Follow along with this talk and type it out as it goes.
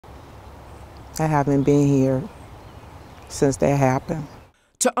I haven't been here since that happened.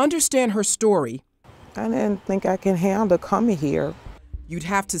 To understand her story, I didn't think I can handle coming here. you'd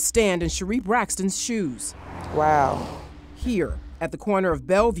have to stand in Cherie Braxton's shoes. Wow. Here, at the corner of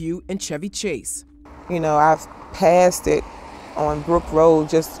Bellevue and Chevy Chase. You know, I've passed it on Brook Road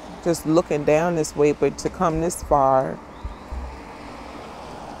just looking down this way, but to come this far,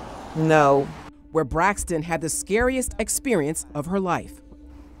 no. Where Braxton had the scariest experience of her life.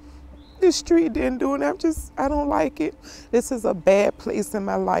 This street didn't do it. I don't like it. This is a bad place in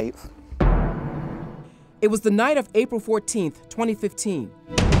my life. It was the night of April 14th, 2015.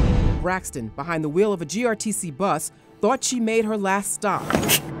 Braxton, behind the wheel of a GRTC bus, thought she made her last stop.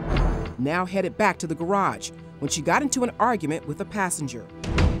 Now headed back to the garage when she got into an argument with a passenger.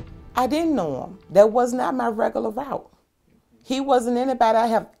 I didn't know him. That was not my regular route. He wasn't anybody I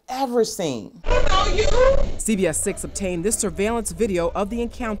have ever seen. I know you. CBS 6 obtained this surveillance video of the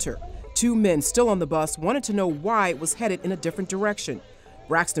encounter. Two men still on the bus wanted to know why it was headed in a different direction.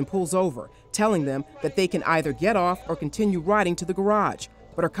 Braxton pulls over, telling them that they can either get off or continue riding to the garage.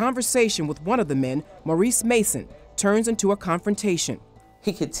 But her conversation with one of the men, Maurice Mason, turns into a confrontation.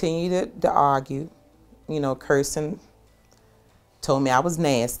 He continued to argue, you know, cursing, told me I was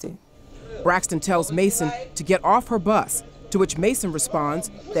nasty. Braxton tells Mason to get off her bus, to which Mason responds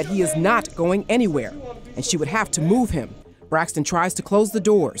that he is not going anywhere, and she would have to move him. Braxton tries to close the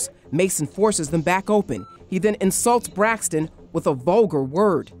doors. Mason forces them back open. He then insults Braxton with a vulgar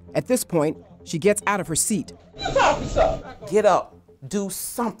word. At this point, she gets out of her seat. Get up, do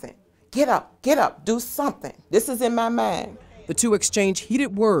something. Get up, do something. This is in my mind. The two exchange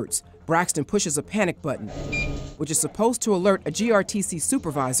heated words. Braxton pushes a panic button, which is supposed to alert a GRTC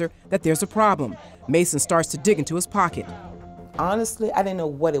supervisor that there's a problem. Mason starts to dig into his pocket. Honestly, I didn't know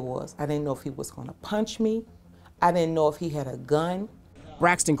what it was. I didn't know if he was going to punch me. I didn't know if he had a gun.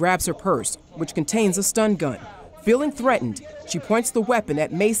 Braxton grabs her purse, which contains a stun gun. Feeling threatened, she points the weapon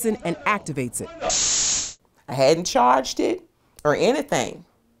at Mason and activates it. I hadn't charged it or anything,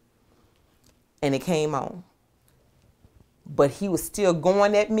 and it came on. But he was still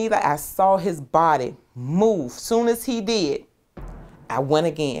going at me like I saw his body move. Soon as he did, I went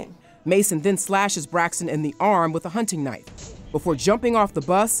again. Mason then slashes Braxton in the arm with a hunting knife before jumping off the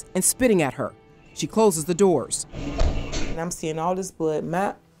bus and spitting at her. She closes the doors. And I'm seeing all this blood.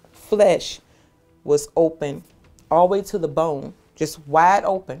 My flesh was open all the way to the bone, just wide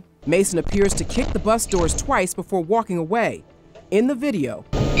open. Mason appears to kick the bus doors twice before walking away. In the video,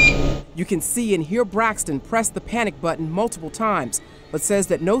 you can see and hear Braxton press the panic button multiple times, but says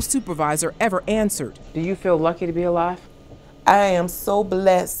that no supervisor ever answered. Do you feel lucky to be alive? I am so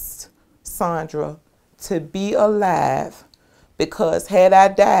blessed, Sandra, to be alive, because had I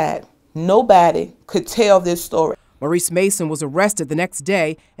died, nobody could tell this story. Maurice Mason was arrested the next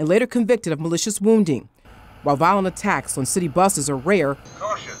day and later convicted of malicious wounding. While violent attacks on city buses are rare,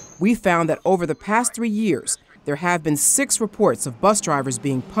 we found that over the past 3 years, there have been 6 reports of bus drivers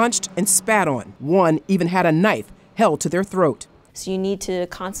being punched and spat on. One even had a knife held to their throat. So you need to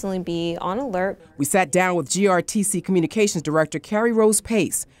constantly be on alert. We sat down with GRTC Communications Director Carrie Rose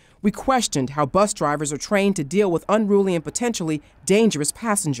Pace. We questioned how bus drivers are trained to deal with unruly and potentially dangerous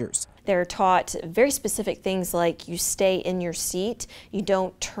passengers. They're taught very specific things like you stay in your seat, you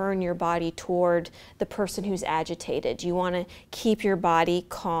don't turn your body toward the person who's agitated. You want to keep your body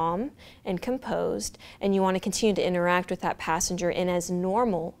calm and composed, and you want to continue to interact with that passenger in as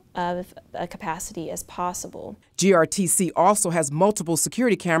normal of a capacity as possible. GRTC also has multiple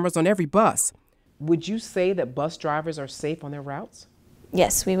security cameras on every bus. Would you say that bus drivers are safe on their routes?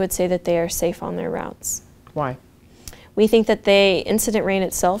 Yes, we would say that they are safe on their routes. Why? We think that the incident rate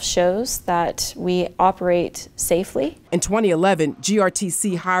itself shows that we operate safely. In 2011,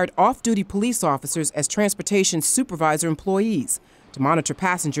 GRTC hired off-duty police officers as transportation supervisor employees to monitor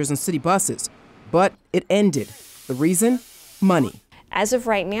passengers on city buses. But it ended. The reason? Money. As of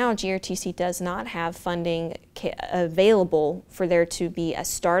right now, GRTC does not have funding available for there to be a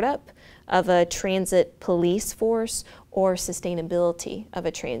startup of a transit police force or sustainability of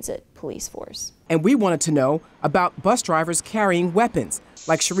a transit police force. And we wanted to know about bus drivers carrying weapons,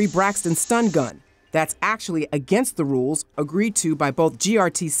 like Cherie Braxton's stun gun. That's actually against the rules agreed to by both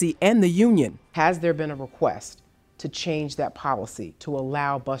GRTC and the union. Has there been a request to change that policy to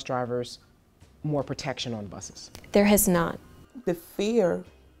allow bus drivers more protection on buses? There has not. The fear,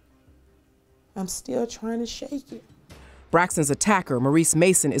 I'm still trying to shake it. Braxton's attacker, Maurice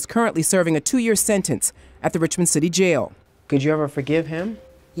Mason, is currently serving a 2-year sentence at the Richmond City Jail. Could you ever forgive him?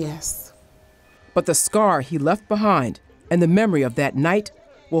 Yes. But the scar he left behind and the memory of that night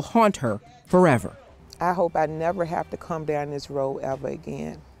will haunt her forever. I hope I never have to come down this road ever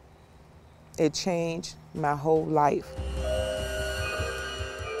again. It changed my whole life.